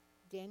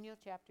Daniel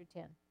chapter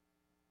 10.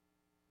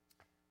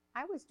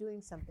 I was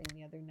doing something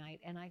the other night,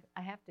 and I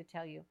have to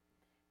tell you,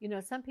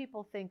 some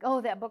people think,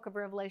 oh, that book of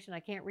Revelation, I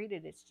can't read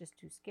it. It's just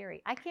too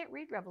scary. I can't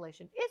read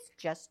Revelation. It's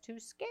just too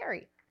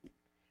scary.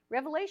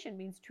 Revelation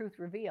means truth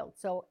revealed.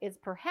 So it's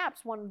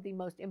perhaps one of the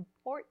most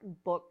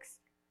important books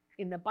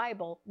in the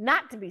Bible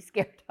not to be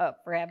scared of,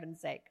 for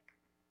heaven's sake.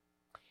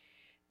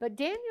 But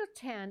Daniel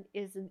 10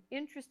 is an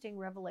interesting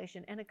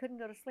revelation, and I couldn't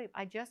go to sleep.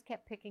 I just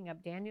kept picking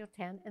up Daniel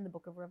 10 and the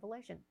book of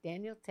Revelation.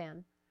 Daniel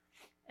 10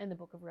 and the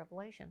book of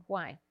Revelation.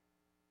 Why?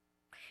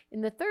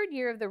 In the 3rd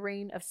year of the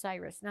reign of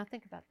Cyrus, now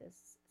think about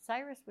this.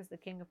 Cyrus was the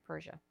king of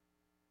Persia.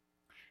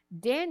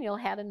 Daniel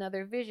had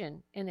another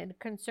vision, and it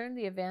concerned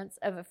the events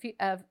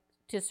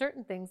to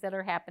certain things that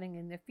are happening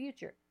in the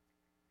future.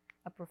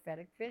 A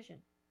prophetic vision.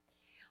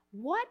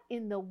 What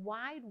in the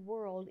wide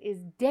world is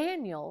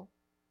Daniel,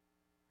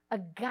 a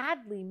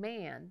godly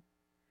man,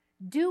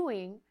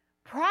 doing,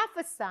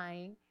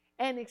 prophesying,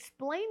 and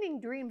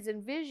explaining dreams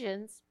and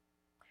visions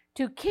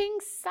to King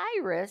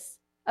Cyrus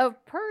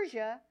of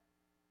Persia,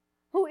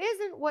 who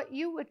isn't what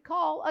you would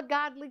call a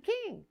godly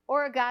king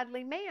or a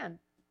godly man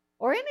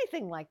or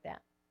anything like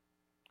that?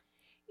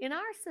 In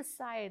our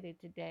society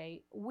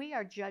today, we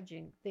are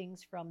judging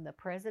things from the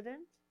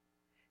president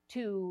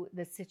to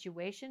the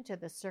situation, to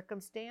the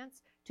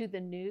circumstance, to the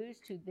news,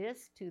 to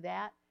this, to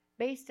that,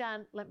 based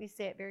on, let me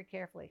say it very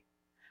carefully,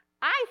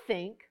 I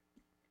think.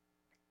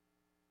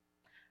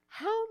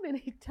 How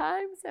many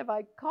times have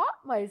I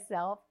caught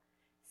myself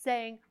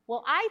saying,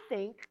 well, I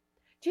think?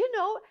 Do you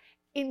know,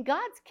 in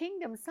God's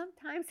kingdom,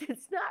 sometimes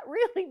it's not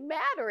really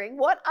mattering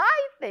what I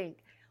think.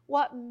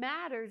 What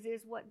matters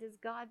is, what does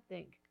God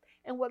think?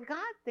 And what God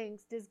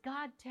thinks, does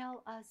God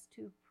tell us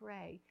to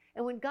pray?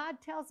 And when God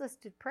tells us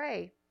to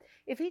pray,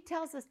 if he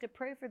tells us to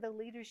pray for the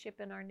leadership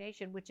in our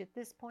nation, which at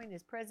this point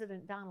is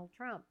President Donald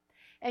Trump,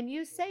 and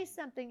you say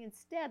something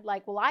instead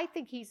like, well, I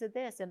think he's a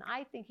this, and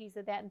I think he's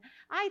a that, and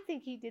I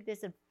think he did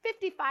this, and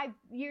 55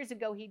 years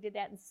ago he did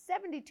that, and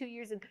 72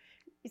 years, and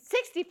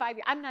 65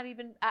 years,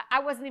 I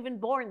wasn't even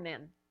born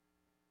then.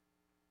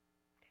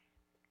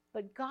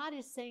 But God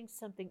is saying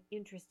something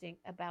interesting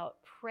about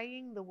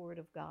praying the word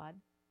of God,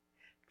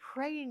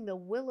 praying the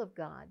will of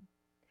God,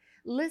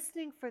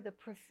 listening for the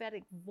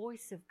prophetic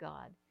voice of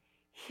God,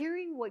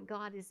 hearing what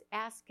God is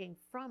asking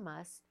from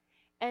us,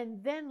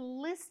 and then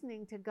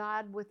listening to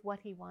God with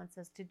what he wants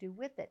us to do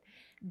with it.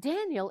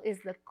 Daniel is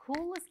the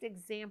coolest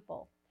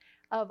example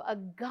of a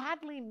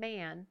godly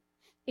man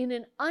in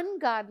an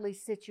ungodly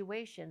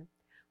situation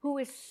who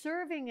is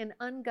serving an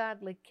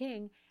ungodly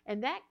king,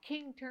 and that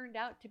king turned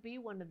out to be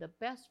one of the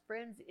best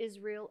friends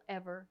Israel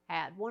ever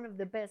had, one of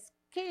the best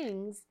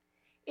kings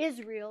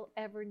Israel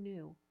ever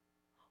knew.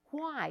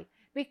 Why?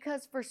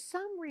 Because for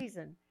some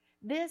reason,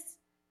 this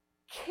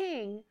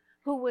king,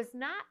 who was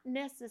not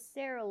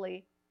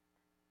necessarily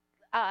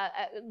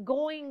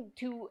going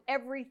to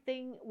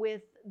everything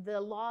with the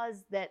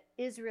laws that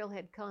Israel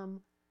had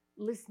come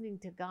listening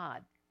to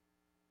God,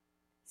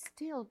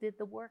 still did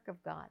the work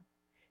of God,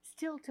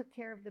 still took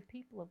care of the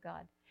people of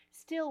God,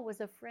 still was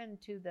a friend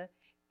to the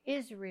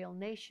Israel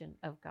nation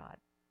of God.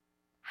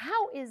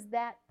 How is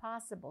that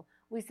possible?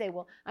 We say,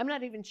 well, I'm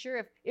not even sure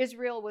if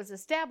Israel was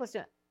established.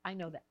 I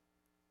know that.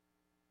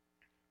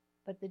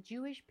 But the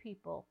Jewish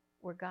people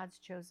were God's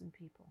chosen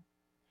people.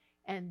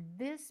 And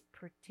this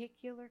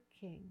particular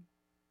king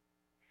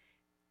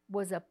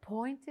was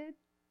appointed,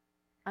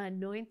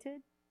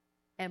 anointed,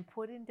 and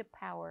put into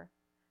power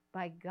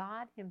by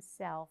God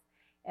himself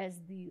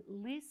as the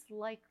least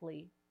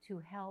likely to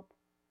help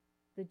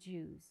the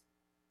Jews.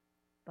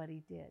 But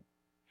he did.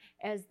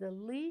 As the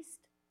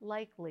least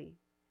likely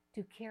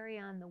to carry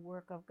on the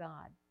work of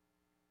God.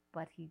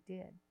 But he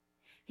did.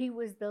 He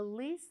was the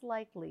least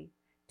likely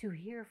to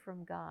hear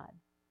from God.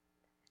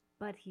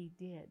 But he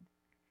did.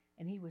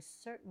 And he was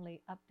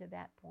certainly, up to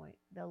that point,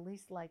 the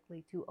least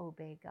likely to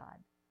obey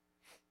God.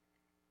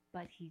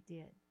 But he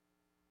did.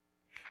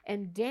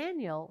 And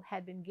Daniel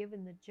had been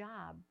given the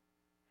job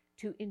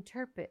to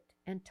interpret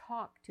and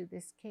talk to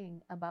this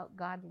king about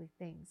godly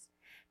things.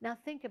 Now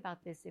think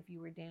about this if you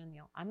were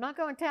Daniel. I'm not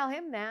going to tell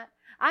him that.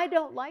 I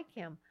don't like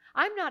him.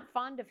 I'm not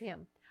fond of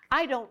him.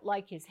 I don't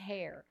like his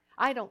hair.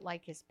 I don't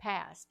like his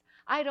past.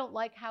 I don't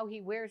like how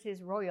he wears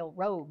his royal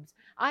robes.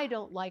 I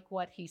don't like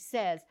what he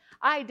says.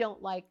 I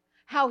don't like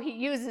how he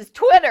uses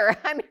Twitter.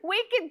 I mean,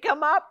 we can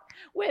come up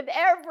with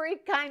every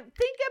kind.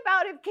 Think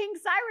about if King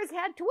Cyrus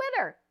had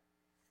Twitter.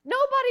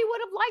 Nobody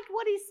would have liked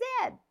what he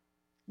said.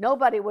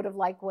 Nobody would have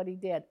liked what he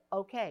did.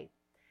 Okay.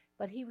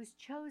 But he was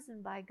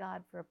chosen by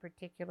God for a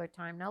particular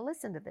time. Now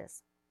listen to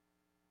this.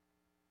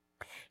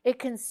 It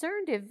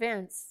concerned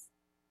events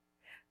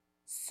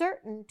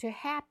certain to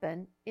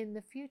happen in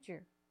the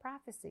future.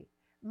 Prophecy.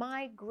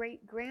 My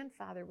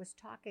great-grandfather was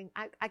talking.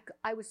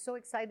 I was so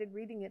excited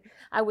reading it.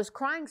 I was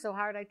crying so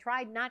hard, I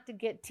tried not to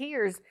get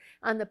tears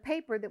on the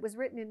paper that was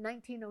written in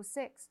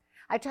 1906.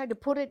 I tried to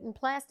put it in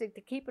plastic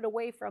to keep it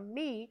away from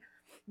me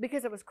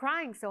because I was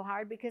crying so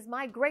hard, because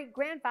my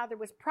great-grandfather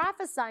was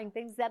prophesying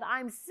things that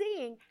I'm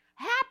seeing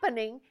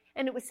happening,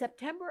 and it was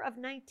September of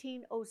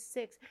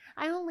 1906.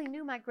 I only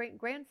knew my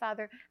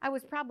great-grandfather. I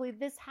was probably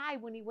this high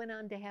when he went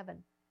on to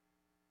heaven.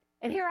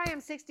 And here I am,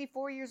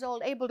 64 years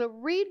old, able to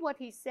read what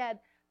he said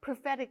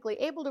prophetically,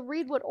 able to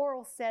read what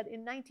Oral said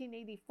in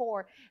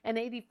 1984 and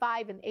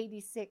 85 and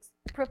 86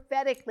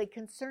 prophetically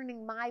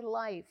concerning my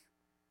life,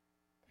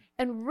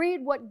 and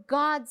read what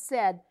God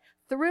said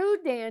through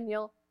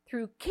Daniel,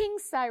 through King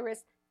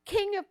Cyrus,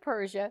 king of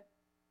Persia,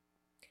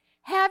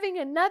 having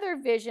another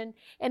vision,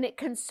 and it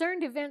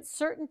concerned events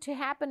certain to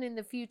happen in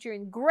the future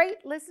in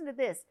great, listen to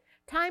this,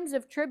 times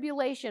of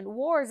tribulation,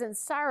 wars, and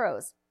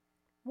sorrows.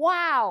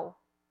 Wow!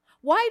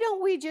 Why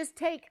don't we just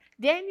take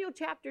Daniel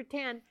chapter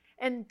 10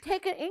 and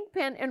take an ink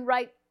pen and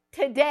write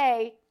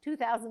today,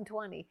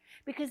 2020?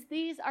 Because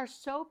these are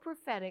so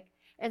prophetic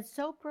and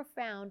so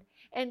profound,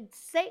 and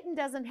Satan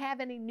doesn't have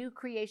any new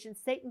creation.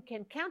 Satan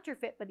can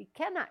counterfeit, but he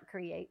cannot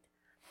create.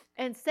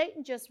 And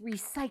Satan just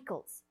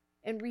recycles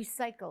and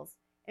recycles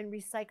and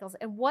recycles.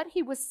 And what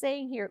he was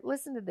saying here,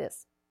 listen to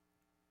this.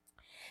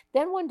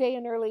 Then one day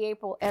in early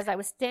April, as I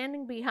was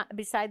standing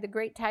beside the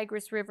great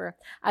Tigris River,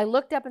 I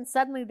looked up, and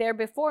suddenly there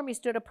before me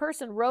stood a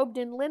person robed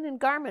in linen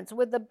garments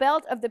with the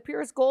belt of the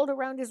purest gold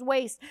around his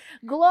waist,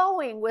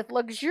 glowing with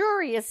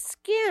luxurious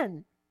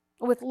skin,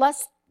 with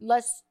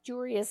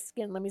luxurious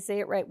skin. Let me say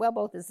it right. Well,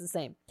 both is the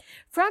same.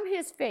 From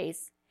his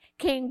face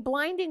came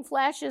blinding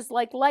flashes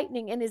like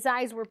lightning, and his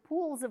eyes were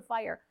pools of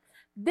fire.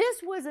 This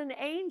was an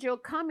angel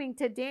coming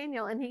to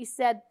Daniel, and he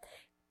said,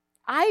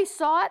 I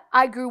saw it.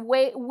 I grew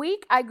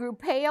weak. I grew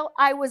pale.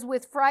 I was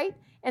with fright.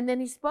 And then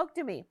he spoke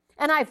to me.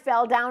 And I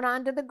fell down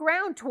onto the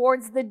ground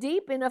towards the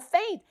deep in a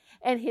faint.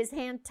 And his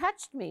hand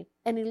touched me.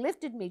 And he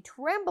lifted me,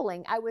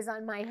 trembling. I was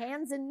on my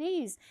hands and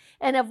knees.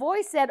 And a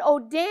voice said, Oh,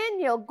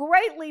 Daniel,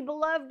 greatly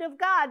beloved of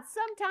God.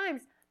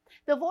 Sometimes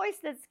the voice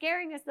that's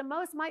scaring us the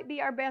most might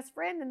be our best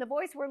friend. And the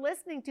voice we're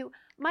listening to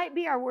might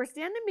be our worst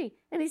enemy.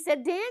 And he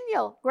said,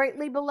 Daniel,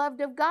 greatly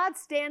beloved of God,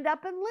 stand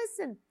up and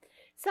listen.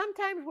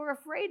 Sometimes we're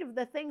afraid of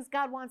the things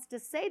God wants to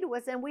say to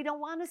us, and we don't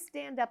want to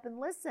stand up and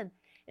listen.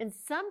 And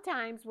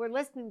sometimes we're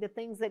listening to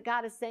things that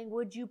God is saying,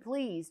 would you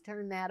please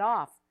turn that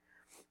off?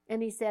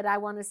 And he said, I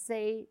want to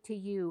say to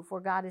you,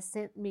 for God has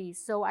sent me.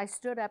 So I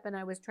stood up, and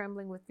I was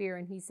trembling with fear.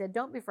 And he said,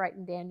 don't be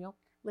frightened, Daniel.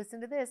 Listen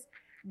to this.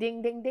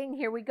 Ding, ding, ding.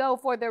 Here we go.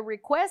 For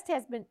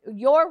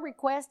your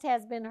request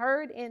has been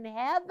heard in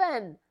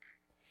heaven.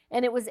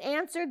 And it was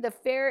answered the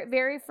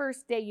very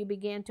first day you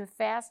began to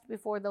fast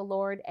before the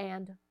Lord,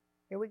 and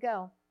here we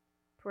go.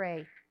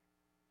 Pray.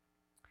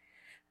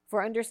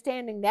 For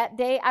understanding, that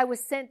day I was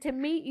sent to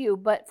meet you,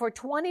 but for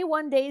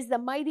 21 days the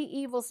mighty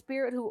evil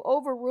spirit who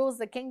overrules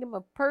the kingdom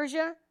of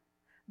Persia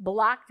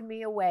blocked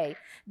me away.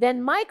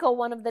 Then Michael,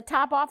 one of the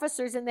top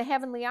officers in the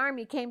heavenly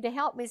army, came to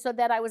help me so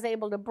that I was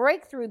able to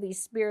break through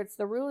these spirits,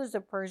 the rulers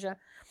of Persia.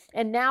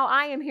 And now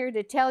I am here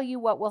to tell you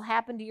what will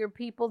happen to your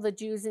people, the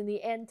Jews, in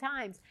the end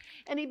times.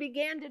 And he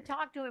began to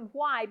talk to him.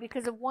 Why?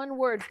 Because of one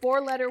word,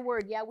 four-letter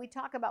word. Yeah, we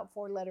talk about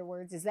four-letter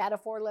words. Is that a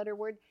four-letter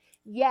word?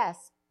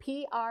 Yes,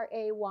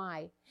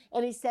 P-R-A-Y.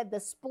 And he said, the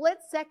split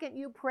second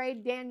you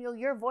prayed, Daniel,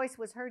 your voice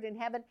was heard in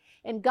heaven,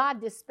 and God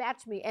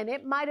dispatched me. And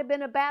it might have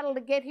been a battle to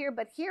get here,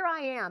 but here I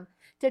am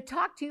to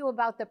talk to you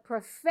about the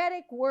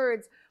prophetic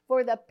words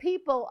for the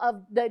people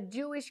of the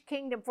Jewish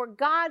kingdom, for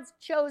God's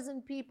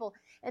chosen people.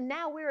 And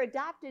now we're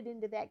adopted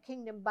into that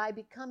kingdom by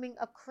becoming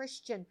a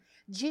Christian.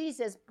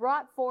 Jesus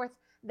brought forth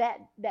that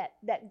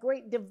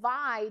great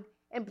divide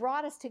and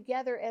brought us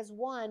together as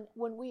one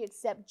when we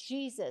accept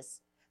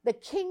Jesus, the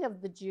King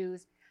of the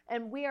Jews.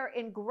 And we are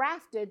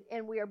engrafted,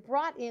 and we are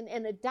brought in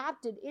and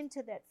adopted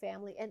into that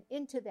family and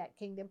into that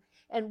kingdom.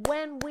 And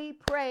when we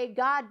pray,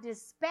 God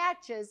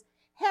dispatches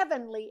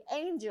heavenly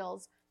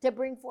angels to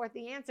bring forth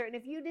the answer. And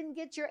if you didn't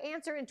get your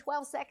answer in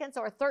 12 seconds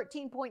or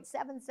 13.7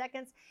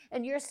 seconds,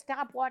 and your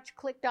stopwatch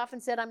clicked off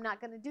and said, I'm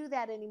not going to do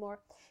that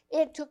anymore,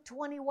 it took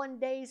 21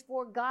 days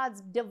for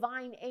God's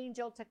divine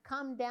angel to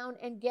come down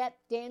and get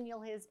Daniel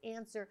his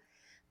answer.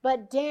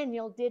 But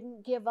Daniel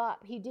didn't give up.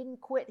 He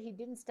didn't quit. He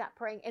didn't stop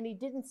praying. And he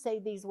didn't say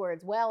these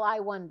words, well, I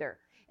wonder.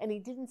 And he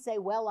didn't say,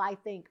 well, I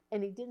think.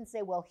 And he didn't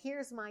say, well,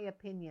 here's my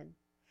opinion.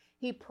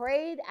 He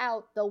prayed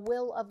out the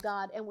will of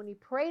God. And when he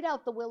prayed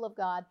out the will of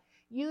God,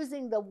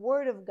 using the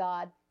word of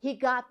God, he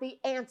got the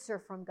answer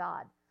from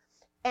God.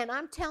 And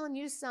I'm telling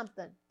you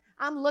something.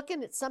 I'm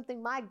looking at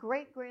something my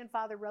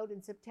great-grandfather wrote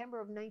in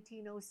September of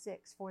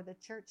 1906 for the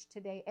church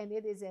today. And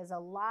it is as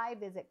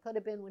alive as it could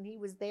have been when he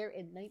was there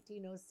in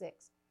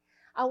 1906.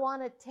 I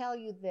want to tell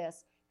you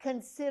this.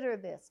 Consider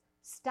this.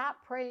 Stop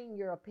praying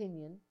your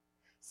opinion.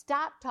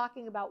 Stop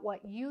talking about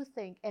what you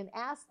think and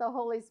ask the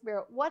Holy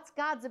Spirit, what's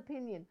God's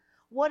opinion?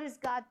 What does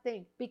God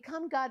think?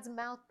 Become God's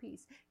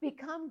mouthpiece.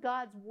 Become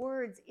God's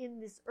words in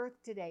this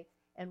earth today,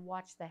 and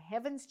watch the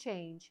heavens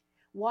change.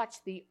 Watch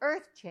the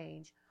earth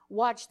change.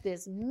 Watch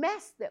this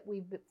mess that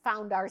we've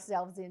found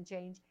ourselves in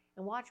change,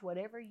 and watch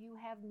whatever you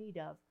have need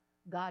of,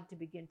 God to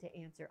begin to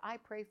answer. I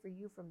pray for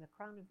you from the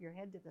crown of your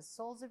head to the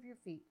soles of your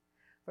feet,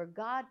 for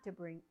God to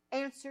bring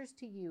answers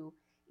to you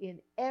in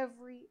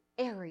every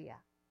area,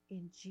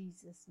 in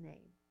Jesus'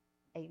 name.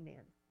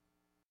 Amen.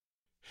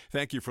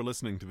 Thank you for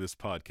listening to this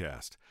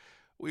podcast.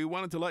 We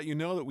wanted to let you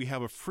know that we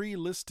have a free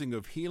listing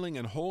of healing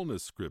and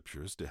wholeness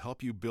scriptures to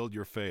help you build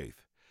your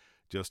faith.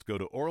 Just go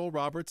to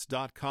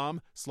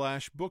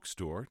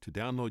oralroberts.com/bookstore to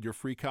download your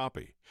free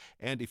copy.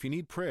 And if you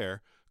need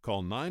prayer,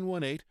 call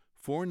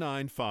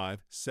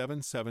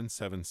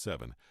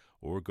 918-495-7777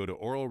 or go to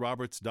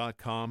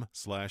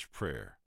oralroberts.com/prayer.